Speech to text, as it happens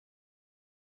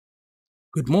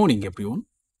Good morning, everyone.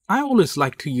 I always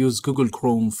like to use Google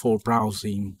Chrome for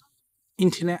browsing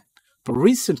internet, but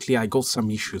recently I got some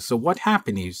issues. So what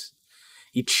happened is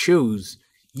it shows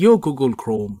your Google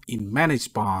Chrome is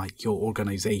managed by your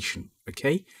organization,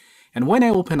 okay? And when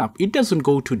I open up, it doesn't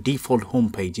go to default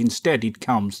homepage. Instead, it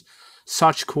comes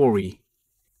search query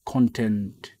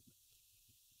content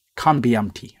can be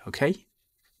empty, okay?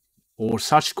 Or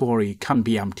search query can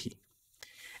be empty.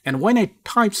 And when I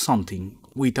type something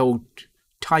without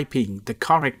typing the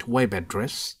correct web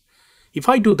address, if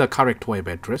I do the correct web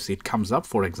address, it comes up,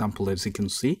 for example, as you can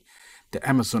see, the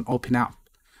Amazon open up.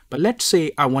 But let's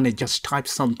say I want to just type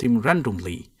something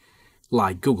randomly,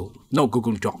 like Google, no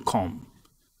google.com.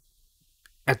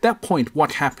 At that point,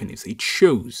 what happens is it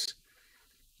shows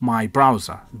my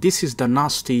browser. This is the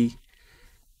nasty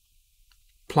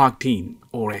plugged in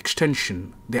or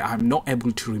extension that I'm not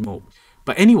able to remove.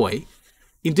 But anyway,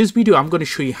 in this video, I'm going to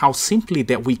show you how simply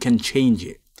that we can change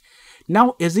it.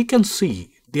 Now, as you can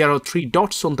see, there are three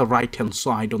dots on the right hand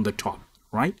side on the top,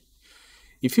 right?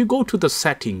 If you go to the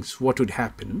settings, what would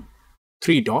happen?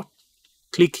 Three dot,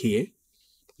 click here.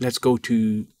 Let's go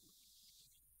to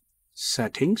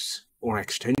settings or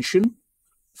extension.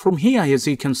 From here, as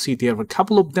you can see, there are a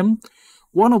couple of them.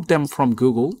 One of them from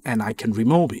Google, and I can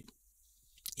remove it.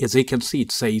 As you can see,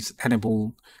 it says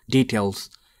enable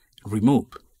details remove.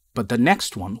 But the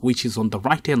next one, which is on the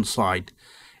right hand side,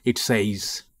 it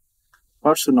says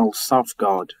personal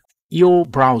safeguard your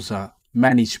browser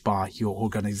managed by your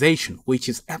organization, which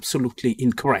is absolutely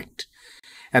incorrect.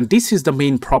 And this is the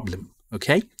main problem,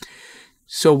 okay?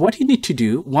 So what you need to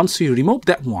do, once you remove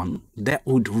that one, that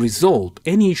would resolve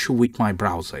any issue with my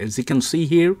browser. As you can see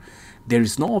here, there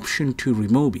is no option to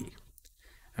remove it,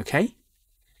 okay?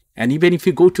 And even if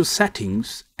you go to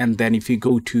settings, and then if you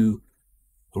go to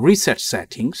reset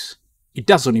settings, it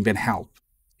doesn't even help.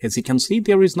 As you can see,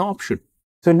 there is no option.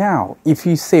 So now, if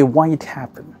you say why it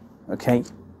happened, okay,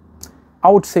 I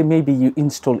would say maybe you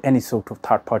install any sort of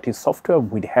third-party software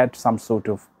which had some sort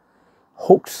of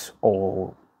hooks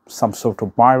or some sort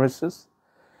of viruses,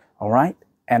 all right?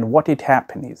 And what it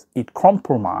happened is it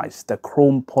compromised the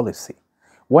Chrome policy.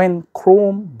 When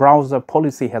Chrome browser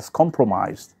policy has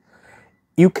compromised,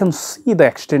 you can see the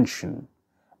extension,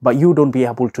 but you don't be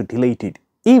able to delete it.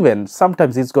 Even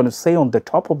sometimes it's going to say on the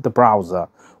top of the browser,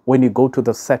 when you go to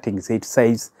the settings, it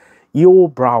says your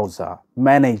browser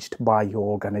managed by your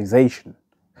organization.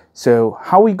 So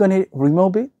how are we going to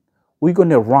remove it? We're going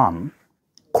to run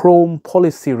Chrome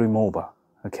policy remover,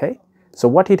 okay? So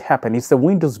what it happened is the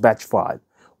Windows batch file.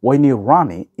 When you run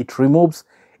it, it removes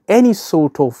any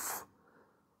sort of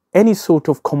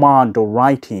command or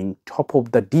writing top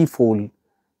of the default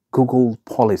Google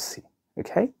policy,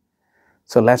 okay?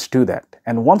 So let's do that.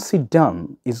 And once it's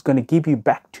done, it's going to give you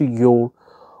back to your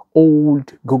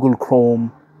old Google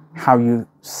Chrome, how you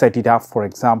set it up. For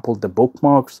example, the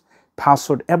bookmarks,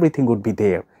 password, everything would be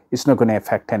there. It's not going to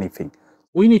affect anything.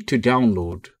 We need to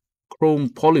download Chrome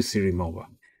Policy Remover.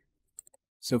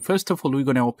 So first of all, we're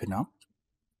going to open up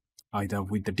either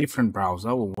with a different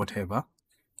browser or whatever.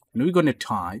 And we're going to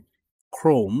type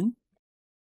Chrome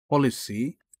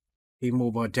Policy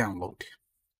Remover download.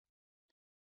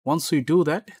 Once we do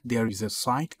that, there is a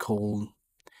site called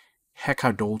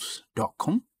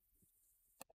hackerdose.com.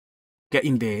 Get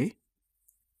in there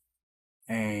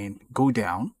and go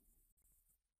down.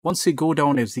 Once you go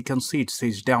down, as you can see, it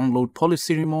says download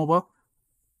policy remover.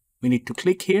 We need to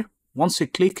click here. Once you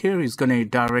click here, it's going to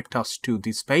direct us to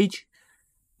this page.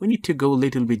 We need to go a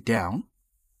little bit down.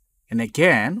 And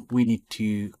again, we need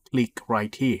to click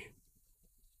right here.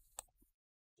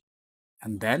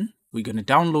 And then we're going to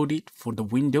download it for the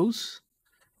Windows,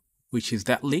 which is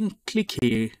that link. Click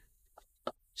here.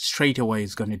 Straight away,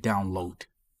 it's going to download.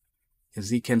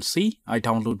 As you can see, I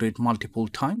downloaded it multiple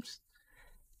times.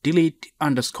 Delete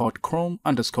 _Chrome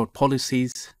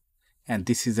 _policies. And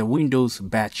this is a Windows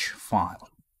batch file.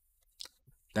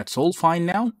 That's all fine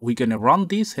now. We're going to run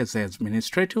this as an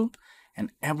administrator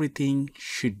and everything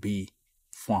should be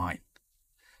fine.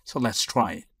 So let's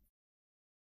try it.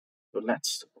 So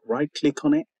let's right click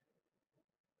on it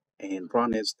and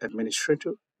run as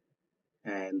administrator.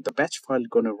 And the batch file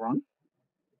going to run.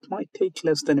 It might take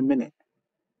less than a minute.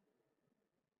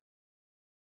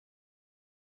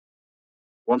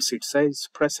 Once it says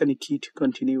press any key to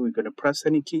continue, we're going to press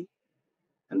any key.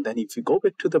 And then if you go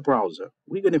back to the browser,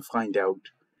 we're going to find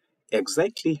out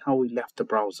exactly how we left the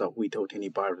browser without any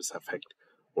virus effect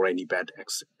or any bad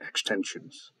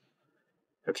extensions.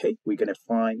 Okay, we're going to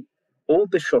find all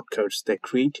the shortcuts they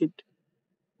created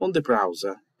on the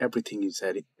browser. Everything is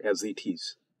as it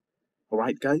is. All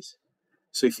right, guys.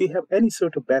 So if you have any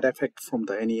sort of bad effect from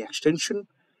any extension,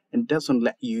 and doesn't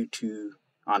let you to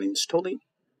uninstall it,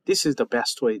 this is the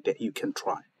best way that you can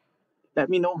try. Let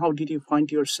me know how did you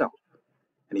find yourself.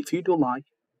 And if you do like,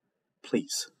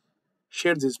 please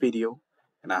share this video,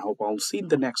 and I hope I'll see you in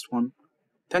the next one.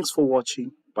 Thanks for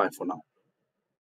watching. Bye for now.